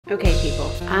Okay people,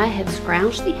 I have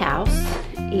scrounged the house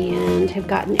and have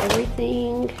gotten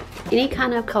everything, any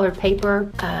kind of colored paper.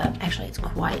 Actually it's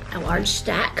quite a large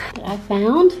stack that I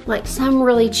found. Like some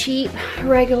really cheap,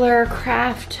 regular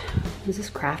craft, is this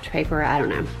craft paper? I don't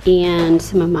know. And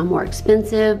some of my more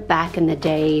expensive back in the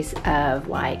days of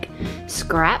like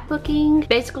scrapbooking.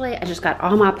 Basically, I just got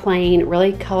all my plain,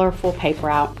 really colorful paper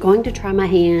out. Going to try my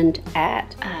hand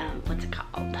at, what's it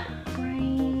called?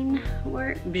 Brain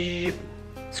work?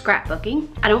 Scrapbooking.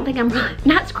 I don't think I'm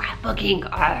not scrapbooking.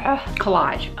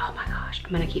 Collage. Oh my gosh,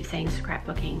 I'm gonna keep saying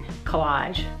scrapbooking.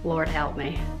 Collage. Lord help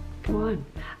me. Come on.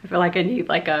 I feel like I need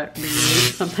like a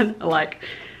something like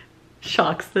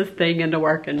shocks this thing into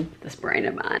working. This brain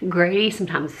of mine. Grady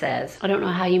sometimes says, I don't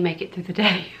know how you make it through the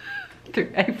day,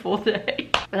 through a full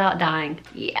day without dying.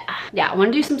 Yeah, I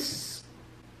want to do some.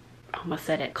 Almost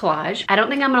said it. Collage. I don't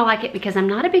think I'm gonna like it because I'm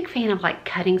not a big fan of like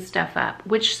cutting stuff up,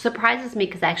 which surprises me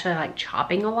because actually I like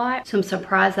chopping a lot. So I'm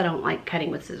surprised I don't like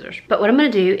cutting with scissors. But what I'm gonna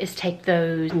do is take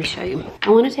those, let me show you. I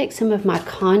wanna take some of my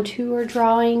contour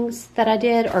drawings that I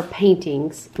did, or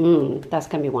paintings. That's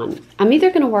gonna be one. I'm either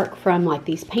gonna work from like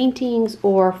these paintings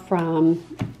or from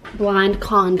blind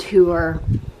contour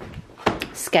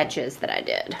sketches that I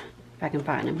did. If I can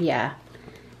find them, yeah.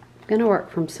 I'm gonna work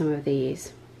from some of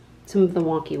these. Some of the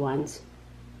wonky ones.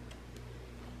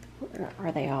 Where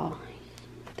are they all?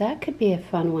 That could be a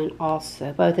fun one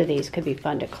also. Both of these could be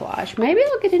fun to collage. Maybe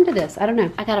I'll get into this. I don't know.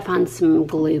 I gotta find some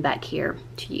glue back here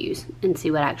to use and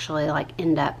see what I actually like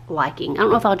end up liking. I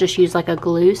don't know if I'll just use like a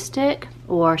glue stick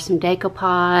or some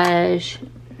decoupage.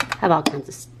 I have all kinds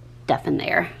of stuff in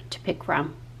there to pick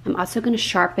from. I'm also gonna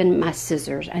sharpen my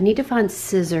scissors. I need to find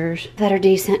scissors that are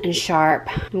decent and sharp.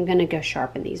 I'm gonna go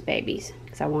sharpen these babies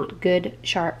because I want good,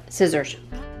 sharp scissors.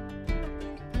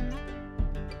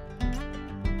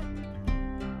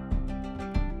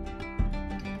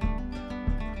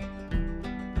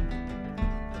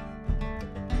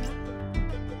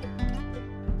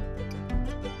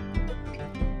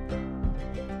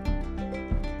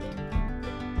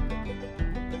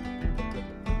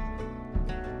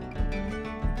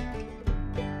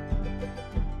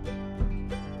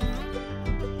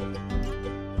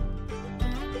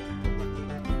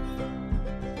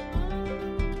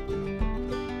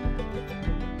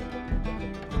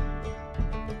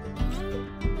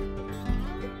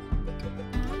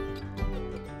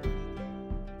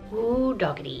 Ooh,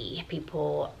 doggity,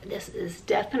 people. This is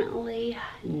definitely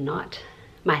not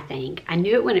my thing. I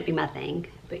knew it wouldn't be my thing,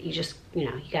 but you just, you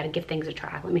know, you gotta give things a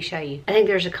try. Let me show you. I think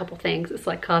there's a couple things that's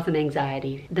like causing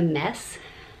anxiety. The mess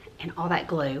and all that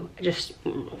glue.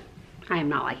 I am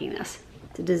not liking this.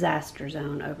 It's a disaster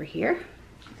zone over here.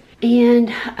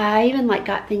 And I even like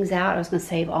got things out. I was gonna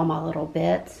save all my little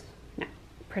bits. No,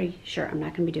 pretty sure I'm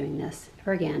not gonna be doing this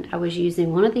ever again. I was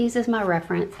using one of these as my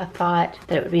reference. I thought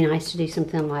that it would be nice to do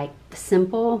something like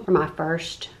simple for my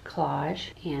first collage.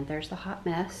 And there's the hot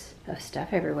mess of stuff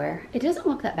everywhere. It doesn't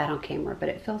look that bad on camera, but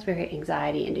it feels very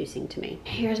anxiety inducing to me.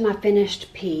 Here's my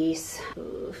finished piece.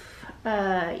 Oof.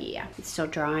 Yeah, it's still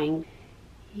drying.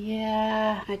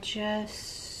 Yeah, I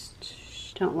just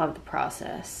don't love the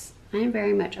process. I'm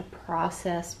very much a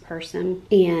process person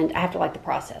and I have to like the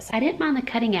process. I didn't mind the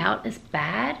cutting out as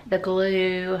bad. The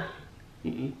glue,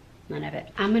 none of it.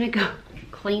 I'm gonna go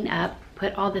clean up,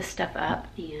 put all this stuff up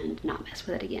and not mess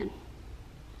with it again.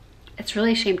 It's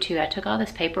really a shame too. I took all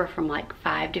this paper from like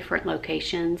 5 different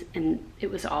locations and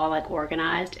it was all like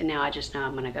organized and now I just know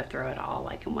I'm gonna go throw it all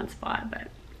like in one spot, but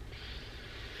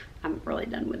I'm really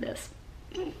done with this.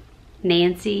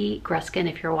 Nancy Gruskin,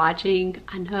 if you're watching,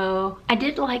 I know. I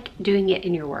did like doing it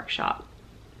in your workshop,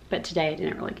 but today I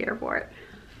didn't really care for it.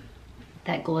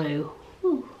 That glue,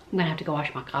 whew. I'm gonna have to go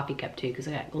wash my coffee cup too because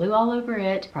I got glue all over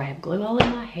it. Or I have glue all in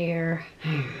my hair.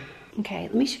 Okay,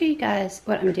 let me show you guys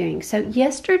what I'm doing. So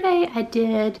yesterday I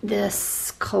did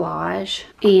this collage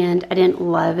and I didn't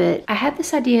love it. I had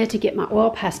this idea to get my oil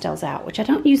pastels out, which I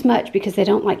don't use much because they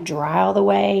don't like dry all the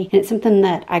way. And it's something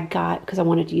that I got because I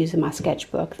wanted to use in my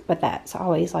sketchbook, but that's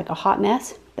always like a hot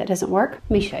mess. That doesn't work. Let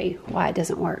me show you why it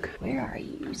doesn't work. Where are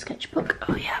you, sketchbook?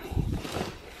 Oh yeah.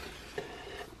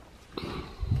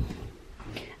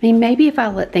 I mean, maybe if I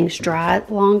let things dry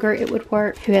longer, it would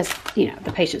work. Who has, you know,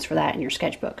 the patience for that in your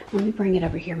sketchbook? Let me bring it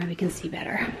over here. Maybe we can see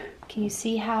better. Can you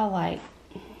see how, like,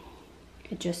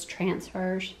 it just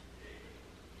transfers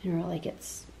and really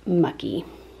gets mucky?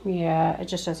 Yeah, it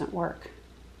just doesn't work.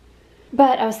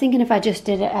 But I was thinking if I just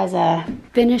did it as a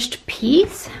finished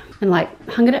piece and, like,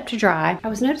 hung it up to dry. I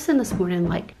was noticing this morning,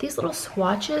 like, these little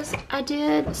swatches I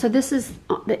did. So this is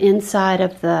the inside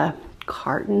of the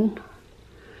carton.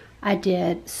 I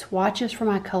did swatches for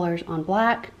my colors on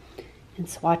black and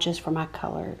swatches for my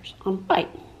colors on white.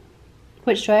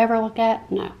 Which do I ever look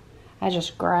at? No. I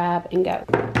just grab and go.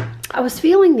 I was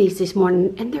feeling these this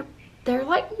morning and they're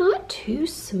like not too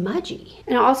smudgy.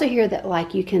 And I also hear that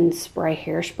like you can spray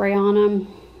hairspray on them,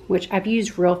 which I've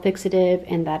used Real Fixative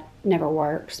and that never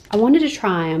works. I wanted to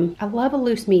try them. I love a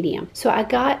loose medium. So I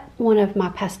got one of my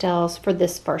pastels for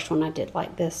this first one. I did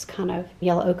like this kind of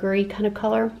yellow ochre kind of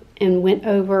color and went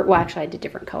over, well actually I did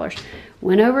different colors.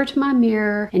 Went over to my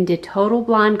mirror and did total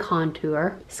blind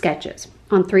contour sketches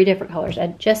on 3 different colors. I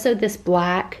gessoed this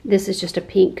black. This is just a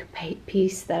pink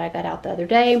piece that I got out the other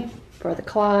day for the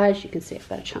collage. You can see I've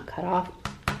got a chunk cut off.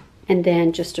 And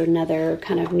then just another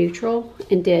kind of neutral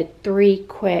and did 3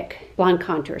 quick blind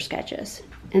contour sketches.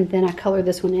 And then I colored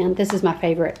this one in. This is my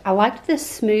favorite. I liked this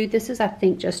smooth. This is, I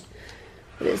think, just,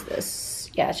 what is this?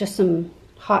 Yeah, it's just some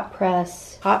hot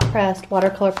pressed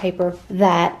watercolor paper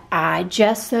that I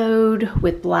gessoed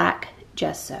with black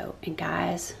gesso. And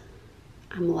guys,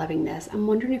 I'm loving this. I'm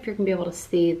wondering if you're gonna be able to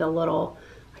see the little,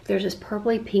 like there's this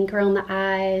purpley pink around the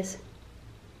eyes.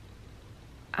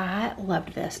 I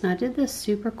loved this. And I did this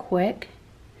super quick,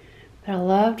 but I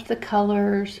loved the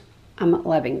colors. I'm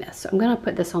loving this. So I'm gonna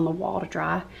put this on the wall to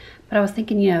dry. But I was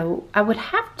thinking, you know, I would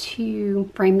have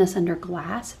to frame this under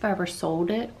glass if I ever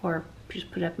sold it or just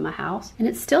put it up in my house. And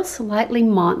it's still slightly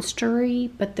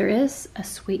monstery, but there is a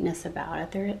sweetness about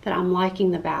it that I'm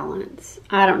liking the balance.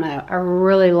 I don't know. I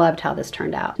really loved how this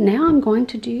turned out. Now I'm going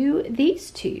to do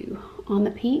these 2 on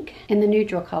the pink and the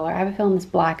neutral color. I have a feeling this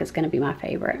black is gonna be my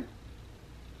favorite.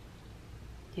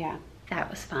 Yeah, that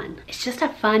was fun. It's just a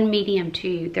fun medium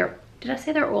too. Did I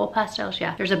say they're oil pastels?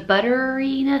 Yeah. There's a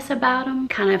butteriness about them,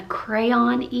 kind of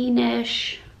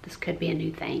crayon-y-ish. This could be a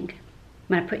new thing.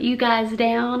 I'm gonna put you guys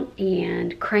down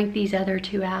and crank these other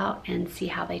 2 out and see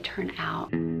how they turn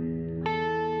out.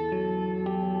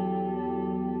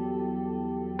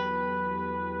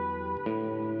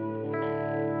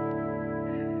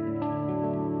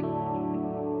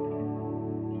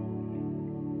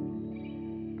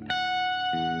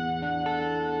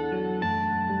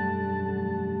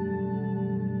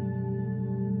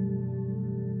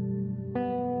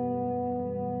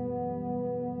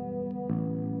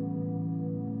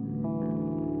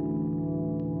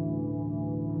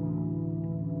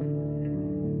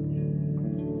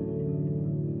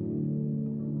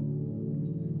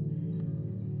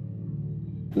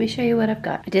 Let me show you what I've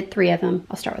got. I did 3 of them.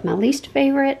 I'll start with my least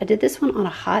favorite. I did this one on a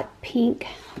hot pink,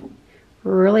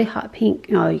 really hot pink.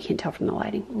 Oh, you can't tell from the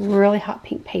lighting. Really hot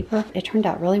pink paper. It turned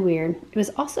out really weird. It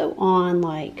was also on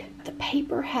like, the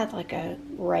paper had like a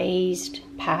raised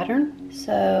pattern.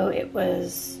 So it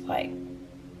was like,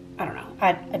 I don't know.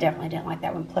 I definitely didn't like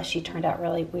that one. Plus she turned out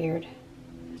really weird.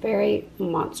 Very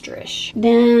monsterish.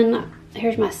 Then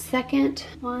here's my second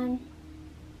one.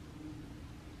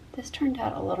 This turned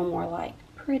out a little more like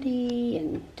pretty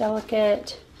and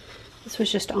delicate. This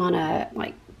was just on a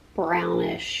like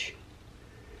brownish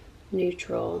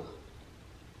neutral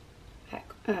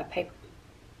paper.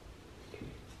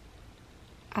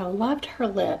 I loved her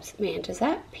lips. Man, does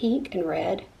that pink and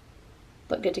red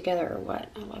look good together or what?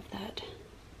 I love that.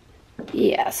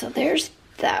 Yeah, so there's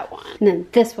that one. And then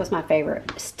this was my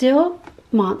favorite. Still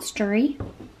monstery,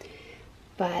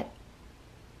 but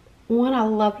one, I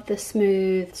loved the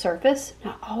smooth surface.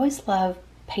 I always love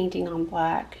painting on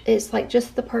black. It's like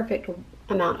just the perfect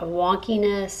amount of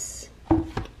wonkiness.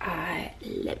 I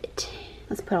love it.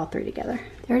 Let's put all 3 together.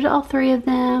 There's all 3 of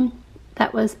them.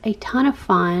 That was a ton of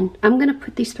fun. I'm gonna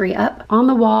put these 3 up on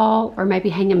the wall or maybe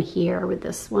hang them here with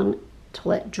this one to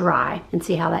let dry and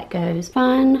see how that goes.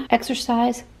 Fun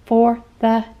exercise for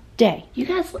the day. You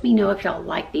guys let me know if y'all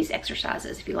like these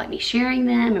exercises, if you like me sharing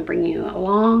them and bringing you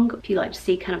along, if you like to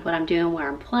see kind of what I'm doing, where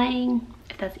I'm playing,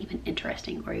 if that's even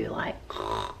interesting, or you like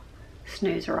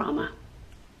snooze-a-rama.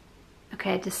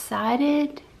 Okay, I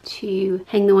decided to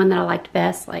hang the one that I liked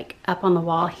best like up on the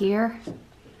wall here.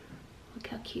 Look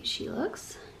how cute she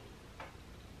looks.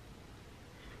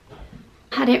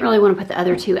 I didn't really want to put the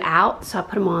other 2 out, so I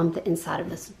put them on the inside of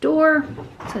this door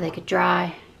so they could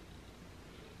dry,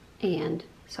 and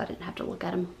so I didn't have to look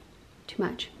at them too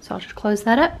much. So I'll just close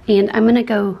that up, and I'm gonna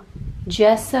go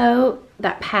gesso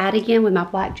that pad again with my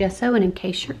black gesso, and in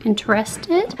case you're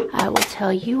interested, I will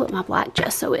tell you what my black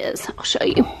gesso is. I'll show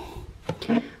you.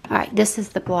 All right, this is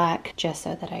the black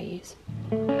gesso that I use.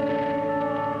 I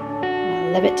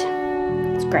love it.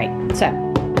 It's great. So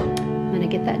I'm gonna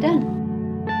get that done.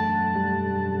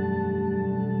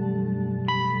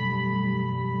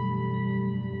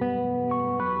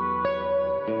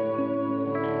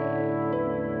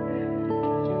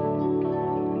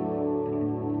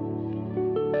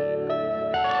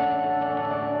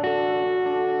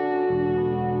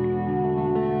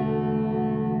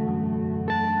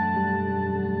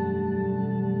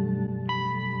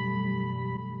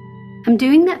 I'm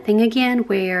doing that thing again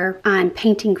where I'm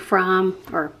painting from,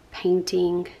 or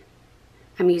painting,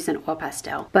 I'm using oil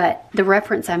pastel, but the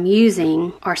reference I'm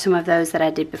using are some of those that I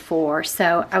did before.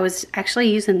 So I was actually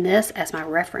using this as my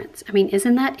reference. I mean,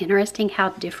 isn't that interesting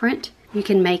how different you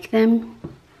can make them?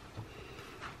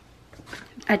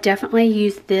 I definitely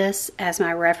use this as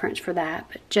my reference for that,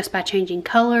 but just by changing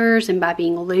colors and by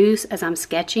being loose as I'm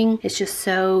sketching, it's just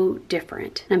so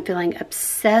different. I'm feeling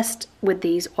obsessed with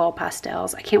these oil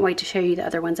pastels. I can't wait to show you the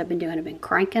other ones I've been doing. I've been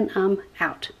cranking them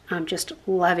out. I'm just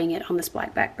loving it on this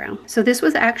black background. So this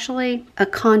was actually a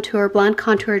blind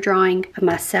contour drawing of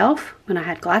myself when I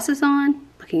had glasses on,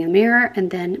 looking in the mirror, and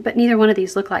then, but neither one of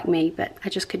these look like me, but I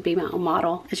just could be my own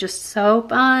model. It's just so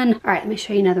fun. All right, let me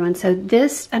show you another one. So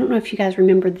this, I don't know if you guys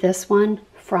remember this one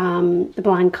from the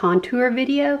blind contour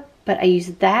video, but I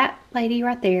used that lady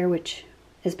right there, which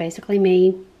is basically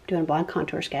me doing a blind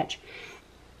contour sketch,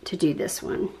 to do this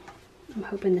one. I'm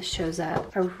hoping this shows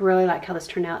up. I really like how this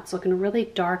turned out. It's looking really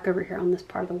dark over here on this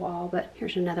part of the wall, but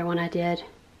here's another one I did.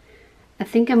 I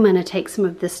think I'm gonna take some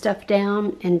of this stuff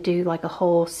down and do like a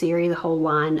whole series, a whole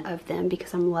line of them,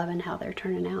 because I'm loving how they're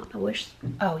turning out. I wish,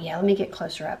 oh yeah, let me get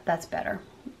closer up. That's better.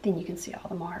 Then you can see all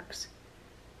the marks.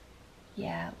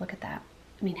 Yeah, look at that.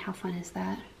 I mean, how fun is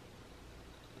that?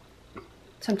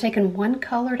 So I'm taking one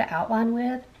color to outline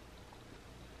with.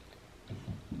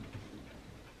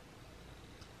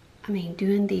 I mean,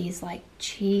 doing these like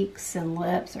cheeks and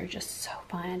lips are just so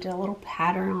fun. I did a little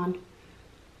pattern on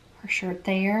her shirt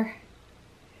there.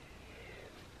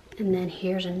 And then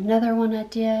here's another one I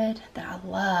did that I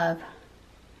love.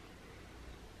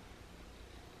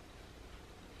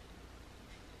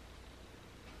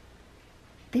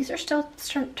 These are still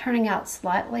turning out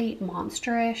slightly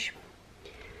monsterish.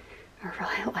 I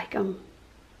really like them.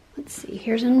 Let's see,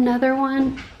 here's another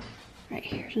one. Right,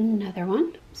 here's another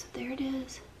one. So there it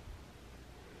is.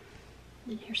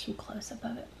 And then here's some close-up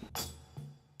of it.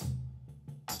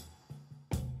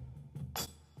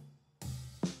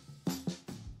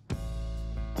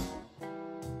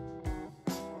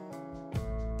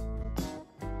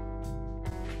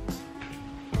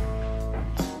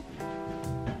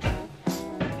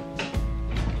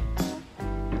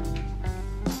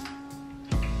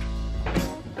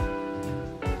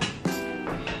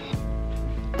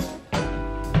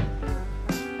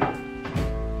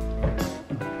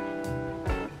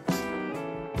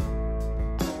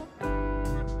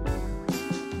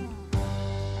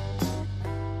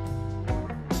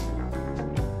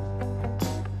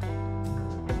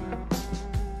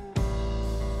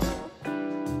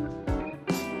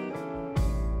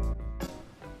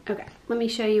 Okay, let me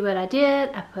show you what I did.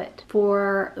 I put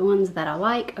 4 the ones that I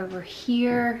like over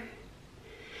here.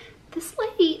 This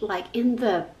lady, like in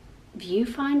the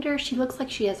viewfinder, she looks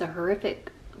like she has a horrific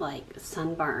like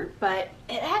sunburn, but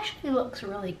it actually looks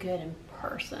really good in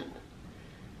person.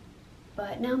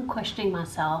 But now I'm questioning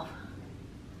myself.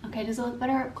 Okay, does it look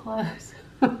better up close?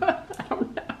 I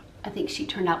don't know. I think she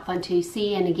turned out fun too.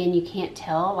 See, and again, you can't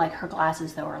tell, like her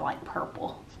glasses though are like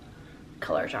purple.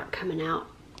 Colors aren't coming out.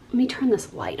 Let me turn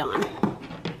this light on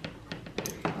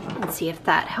and see if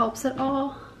that helps at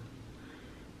all.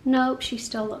 Nope, she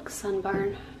still looks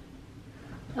sunburned.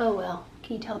 Oh well,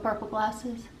 can you tell the purple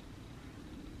glasses?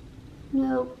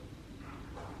 Nope.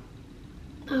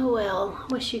 Oh well,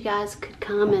 wish you guys could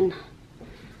come and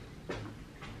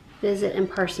visit in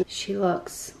person. She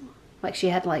looks like she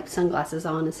had like sunglasses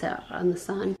on and sat out in the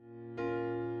sun.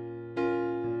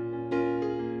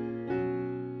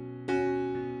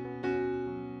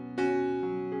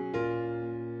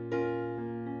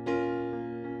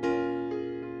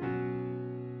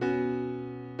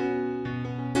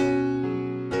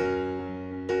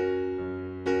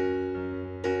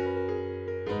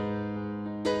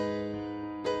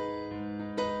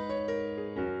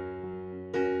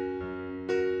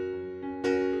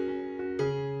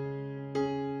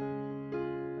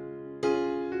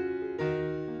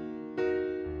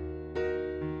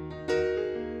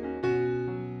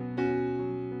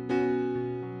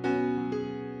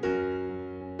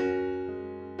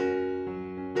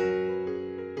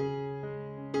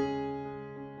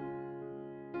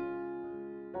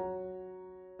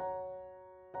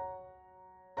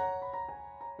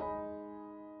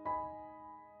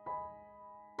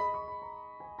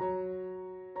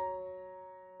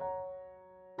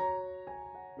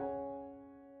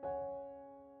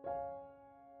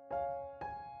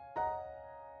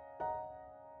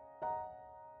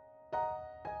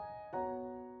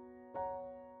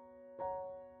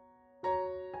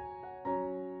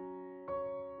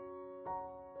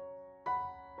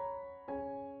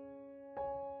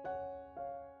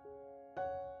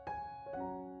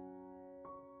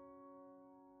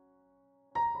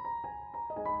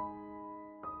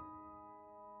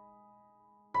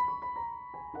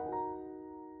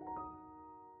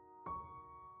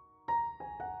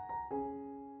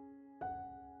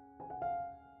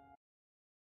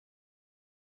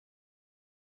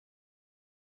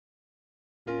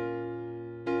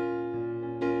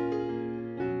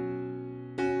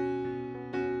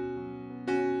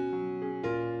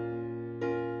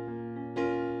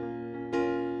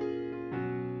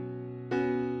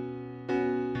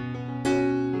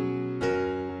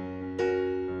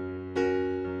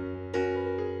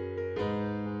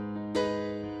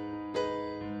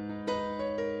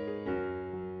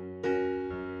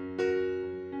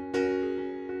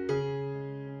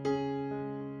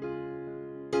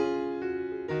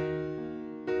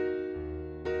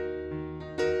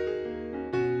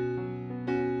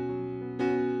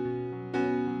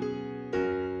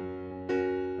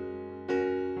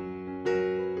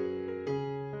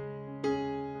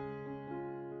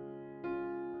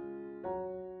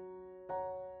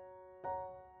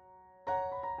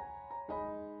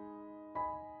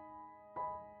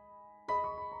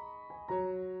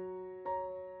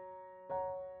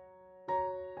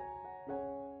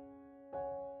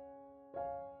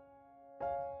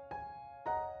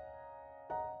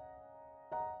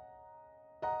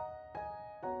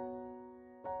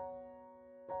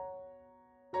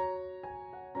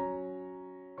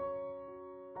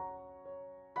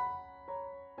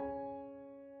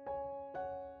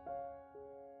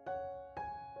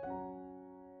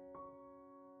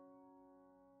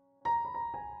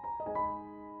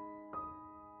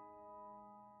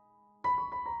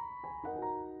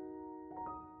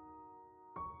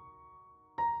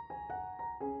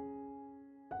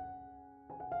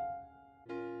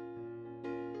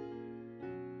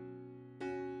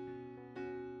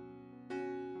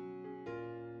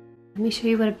 Let me show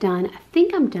you what I've done. I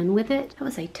think I'm done with it. That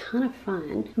was a ton of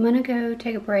fun. I'm gonna go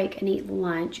take a break and eat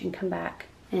lunch and come back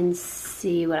and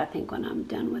see what I think when I'm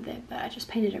done with it. But I just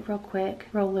painted it real quick,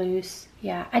 real loose.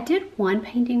 Yeah, I did one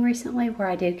painting recently where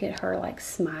I did get her like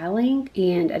smiling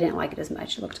and I didn't like it as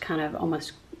much. It looked kind of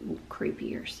almost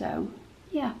creepier. So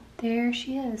yeah, there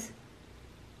she is.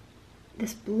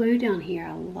 This blue down here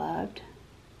I loved.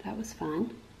 That was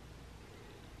fun.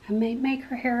 I may make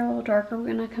her hair a little darker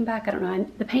when I come back. I don't know.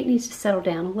 The paint needs to settle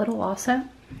down a little also.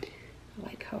 I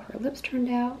like how her lips turned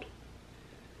out.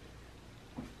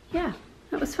 Yeah,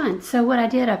 that was fun. So what I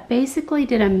did, I basically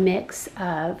did a mix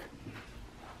of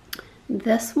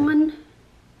this one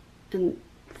and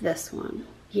this one.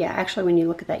 Yeah, actually when you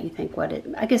look at that you think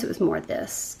I guess it was more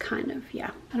this kind of, yeah.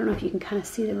 I don't know if you can kind of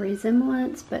see the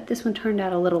resemblance, but this one turned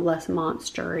out a little less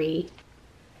monster-y.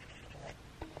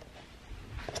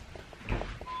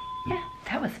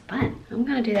 That was fun. I'm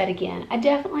gonna do that again. I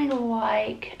definitely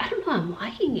like, I don't know, I'm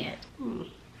liking it. I'm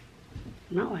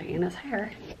not liking this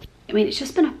hair. I mean, it's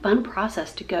just been a fun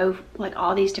process to go, like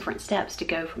all these different steps to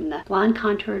go from the line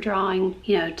contour drawing,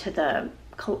 you know, to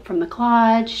from the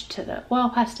collage, to the oil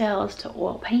pastels, to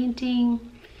oil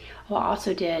painting. Oh, I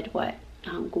also did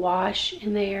gouache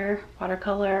in there,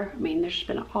 watercolor. I mean, there's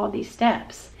been all these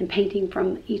steps and painting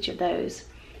from each of those.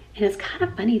 And it's kind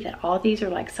of funny that all these are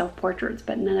like self-portraits,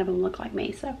 but none of them look like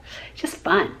me. So just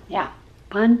fun. Yeah,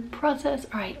 fun process.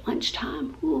 All right,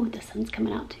 lunchtime. Ooh, the sun's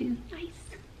coming out too. Nice.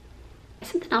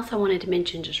 Something else I wanted to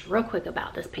mention just real quick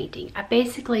about this painting. I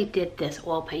basically did this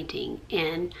oil painting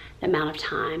in the amount of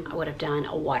time I would have done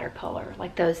a watercolor,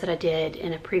 like those that I did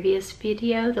in a previous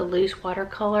video, the loose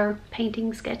watercolor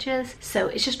painting sketches. So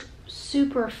it's just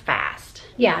super fast.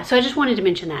 Yeah, so I just wanted to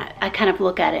mention that. I kind of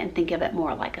look at it and think of it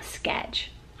more like a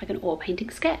sketch, like an oil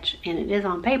painting sketch, and it is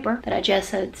on paper that I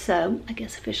gessoed, so I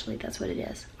guess officially that's what it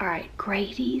is. All right,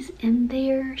 Grady's in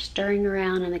there stirring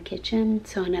around in the kitchen,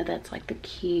 so I know that's like the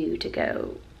cue to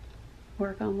go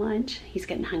work on lunch. He's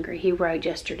getting hungry. He rode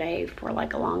yesterday for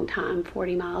like a long time,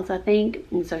 40 miles I think,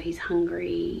 and so he's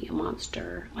hungry,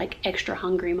 monster, like extra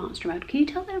hungry monster mode. Can you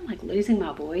tell that I'm like losing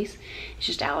my voice? It's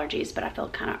just allergies, but I feel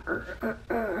kind of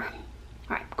All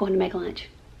right, going to make lunch.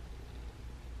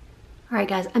 All right,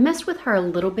 guys, I messed with her a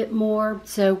little bit more.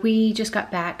 So we just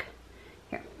got back.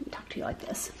 Here, let me talk to you like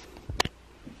this.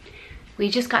 We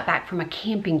just got back from a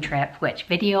camping trip, which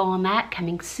video on that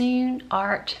coming soon,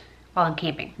 art while I'm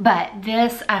camping. But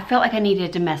this, I felt like I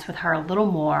needed to mess with her a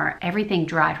little more. Everything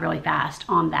dried really fast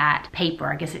on that paper.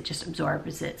 I guess it just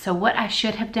absorbs it. So what I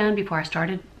should have done before I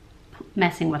started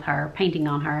messing with her, painting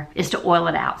on her, is to oil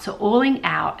it out. So oiling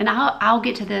out, and I'll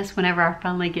get to this whenever I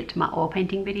finally get to my oil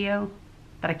painting video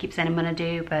that I keep saying I'm gonna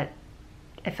do, but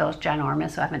it feels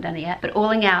ginormous, so I haven't done it yet. But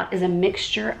oiling out is a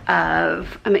mixture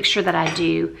that I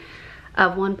do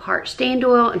of 1 part stand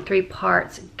oil and 3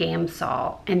 parts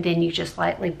Gamsol, and then you just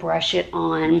lightly brush it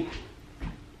on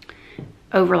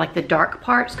over like the dark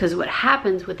parts, because what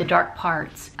happens with the dark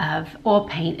parts of oil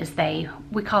paint is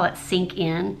we call it sink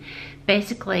in.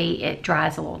 Basically, it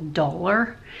dries a little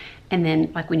duller, and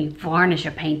then like when you varnish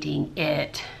a painting,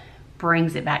 it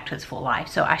brings it back to its full life.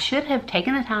 So I should have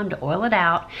taken the time to oil it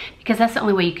out, because that's the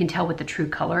only way you can tell what the true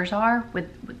colors are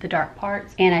with the dark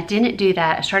parts. And I didn't do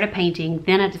that. I started painting,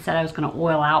 then I decided I was going to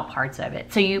oil out parts of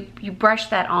it. So you brush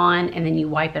that on and then you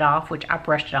wipe it off, which I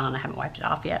brushed it on. I haven't wiped it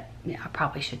off yet. Yeah, I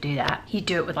probably should do that. You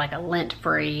do it with like a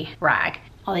lint-free rag.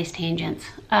 All these tangents.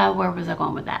 Where was I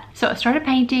going with that? So I started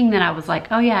painting, then I was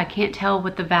like, oh yeah, I can't tell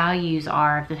what the values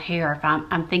are of the hair. If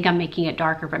I think I'm making it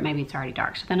darker, but maybe it's already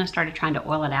dark. So then I started trying to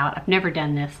oil it out. I've never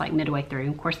done this like midway through.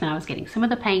 Of course, then I was getting some of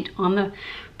the paint on the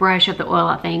brush of the oil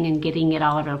out thing and getting it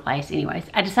all over the place. Anyways,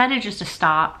 I decided just to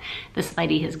stop. This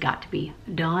lady has got to be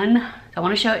done. So I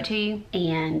want to show it to you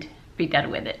and be done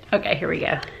with it. Okay, here we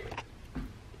go.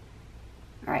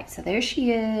 All right, so there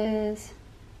she is.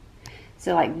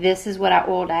 So like this is what I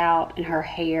oiled out in her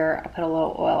hair. I put a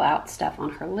little oil out stuff on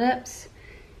her lips,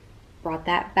 brought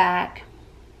that back.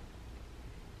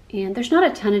 And there's not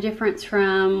a ton of difference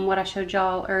from what I showed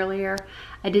y'all earlier.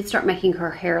 I did start making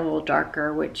her hair a little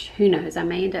darker, which who knows, I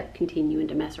may end up continuing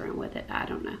to mess around with it. I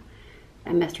don't know.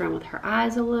 I messed around with her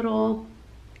eyes a little,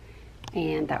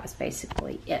 and that was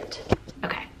basically it.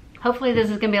 Okay, hopefully this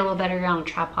is gonna be a little better on a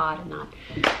tripod and not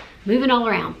moving all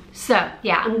around. So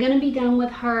yeah, I'm gonna be done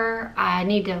with her. I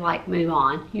need to like move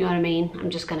on, you know what I mean? I'm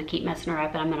just gonna keep messing her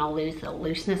up, and I'm gonna lose the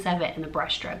looseness of it, and the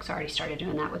brush strokes. I already started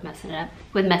doing that with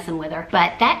messing with her.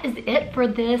 But that is it for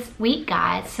this week,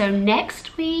 guys. So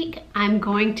next week, I'm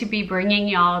going to be bringing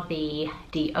y'all the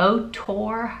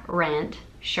deodorant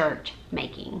shirt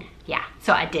making. Yeah,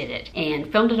 so I did it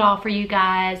and filmed it all for you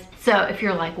guys. So if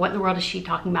you're like, what in the world is she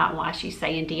talking about and why is she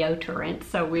saying deodorant?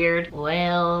 So weird.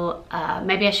 Well,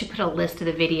 maybe I should put a list of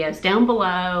the videos down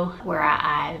below where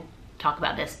I talk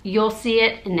about this. You'll see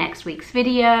it in next week's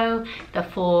video, the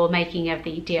full making of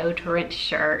the deodorant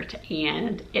shirt,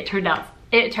 and it turned out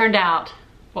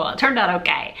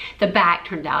okay. The back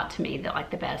turned out to me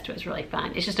like the best. It was really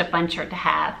fun. It's just a fun shirt to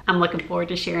have. I'm looking forward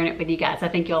to sharing it with you guys. I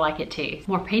think you'll like it too.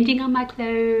 More painting on my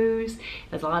clothes.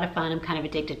 It was a lot of fun. I'm kind of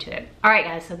addicted to it. All right,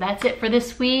 guys, so that's it for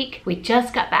this week. We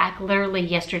just got back literally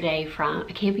yesterday from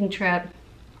a camping trip,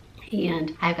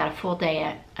 and I've got a full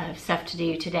day of stuff to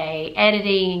do today,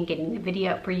 editing and getting the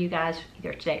video up for you guys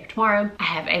either today or tomorrow. I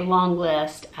have a long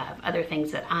list of other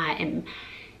things that I am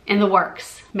in the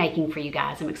works making for you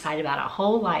guys. I'm excited about a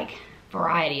whole like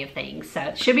variety of things, so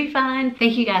it should be fun.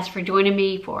 Thank you guys for joining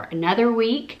me for another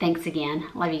week. Thanks again.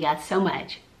 Love you guys so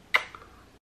much.